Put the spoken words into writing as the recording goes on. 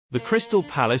The Crystal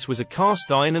Palace was a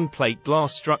cast iron and plate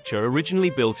glass structure originally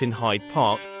built in Hyde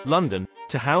Park, London,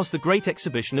 to house the Great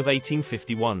Exhibition of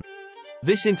 1851.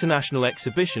 This international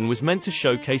exhibition was meant to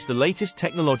showcase the latest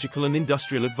technological and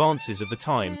industrial advances of the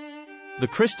time. The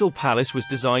Crystal Palace was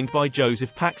designed by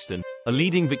Joseph Paxton, a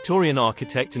leading Victorian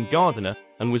architect and gardener,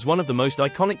 and was one of the most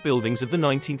iconic buildings of the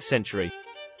 19th century.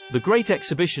 The Great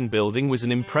Exhibition building was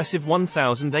an impressive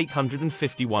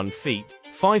 1,851 feet,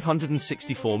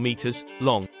 564 meters,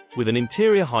 long, with an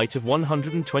interior height of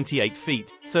 128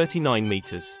 feet, 39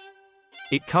 meters.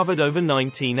 It covered over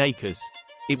 19 acres.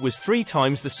 It was 3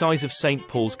 times the size of St.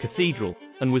 Paul's Cathedral,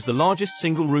 and was the largest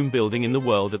single-room building in the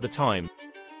world at the time.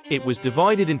 It was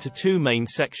divided into 2 main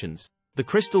sections, the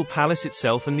Crystal Palace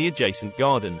itself and the adjacent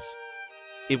gardens.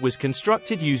 It was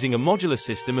constructed using a modular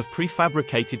system of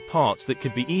prefabricated parts that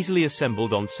could be easily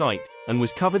assembled on site, and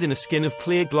was covered in a skin of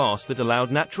clear glass that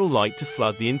allowed natural light to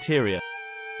flood the interior.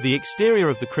 The exterior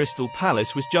of the Crystal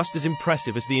Palace was just as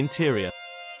impressive as the interior.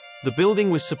 The building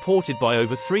was supported by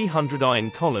over 300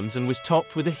 iron columns and was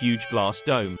topped with a huge glass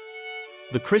dome.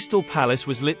 The Crystal Palace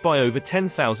was lit by over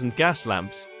 10,000 gas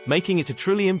lamps, making it a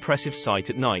truly impressive sight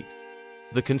at night.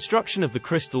 The construction of the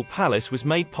Crystal Palace was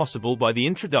made possible by the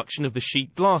introduction of the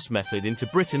sheet glass method into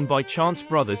Britain by Chance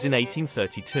Brothers in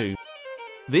 1832.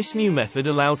 This new method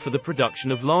allowed for the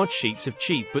production of large sheets of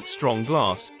cheap but strong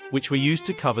glass, which were used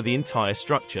to cover the entire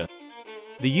structure.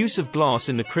 The use of glass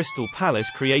in the Crystal Palace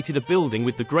created a building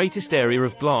with the greatest area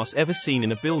of glass ever seen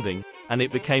in a building, and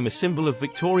it became a symbol of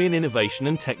Victorian innovation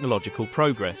and technological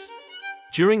progress.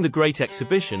 During the Great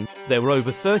Exhibition, there were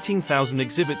over 13,000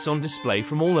 exhibits on display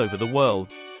from all over the world.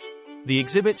 The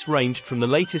exhibits ranged from the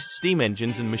latest steam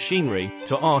engines and machinery,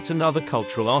 to art and other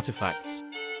cultural artifacts.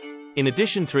 In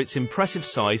addition to its impressive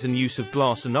size and use of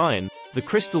glass and iron, the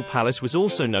Crystal Palace was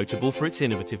also notable for its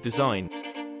innovative design.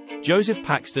 Joseph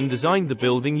Paxton designed the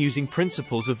building using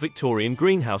principles of Victorian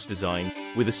greenhouse design,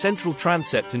 with a central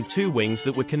transept and 2 wings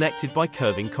that were connected by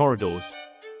curving corridors.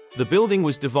 The building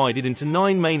was divided into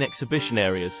 9 main exhibition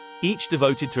areas, each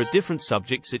devoted to a different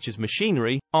subject such as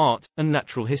machinery, art, and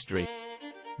natural history.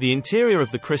 The interior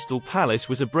of the Crystal Palace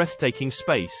was a breathtaking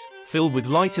space, filled with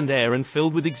light and air and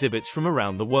filled with exhibits from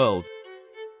around the world.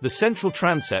 The central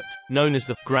transept, known as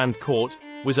the Grand Court,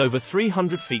 was over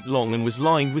 300 feet long and was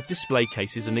lined with display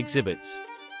cases and exhibits.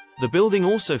 The building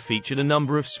also featured a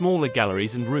number of smaller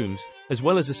galleries and rooms, as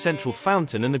well as a central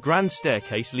fountain and a grand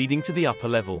staircase leading to the upper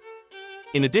level.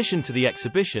 In addition to the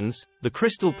exhibitions, the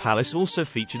Crystal Palace also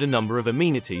featured a number of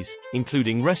amenities,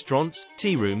 including restaurants,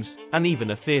 tea rooms, and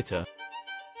even a theatre.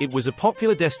 It was a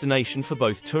popular destination for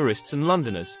both tourists and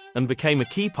Londoners, and became a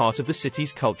key part of the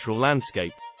city's cultural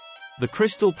landscape. The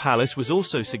Crystal Palace was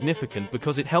also significant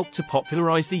because it helped to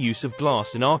popularize the use of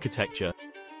glass in architecture.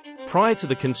 Prior to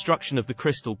the construction of the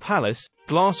Crystal Palace,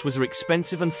 glass was an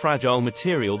expensive and fragile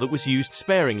material that was used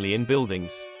sparingly in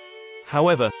buildings.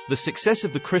 However, the success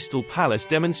of the Crystal Palace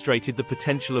demonstrated the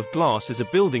potential of glass as a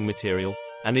building material,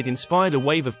 and it inspired a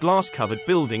wave of glass-covered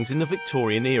buildings in the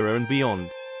Victorian era and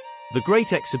beyond. The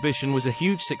Great Exhibition was a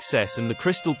huge success and the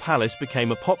Crystal Palace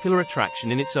became a popular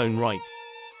attraction in its own right.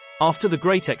 After the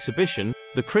Great Exhibition,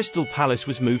 the Crystal Palace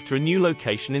was moved to a new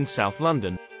location in South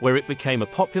London, where it became a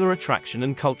popular attraction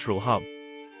and cultural hub.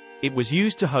 It was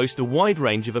used to host a wide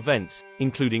range of events,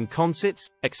 including concerts,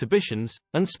 exhibitions,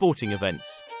 and sporting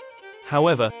events.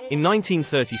 However, in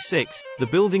 1936, the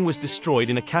building was destroyed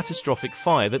in a catastrophic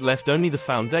fire that left only the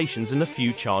foundations and a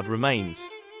few charred remains.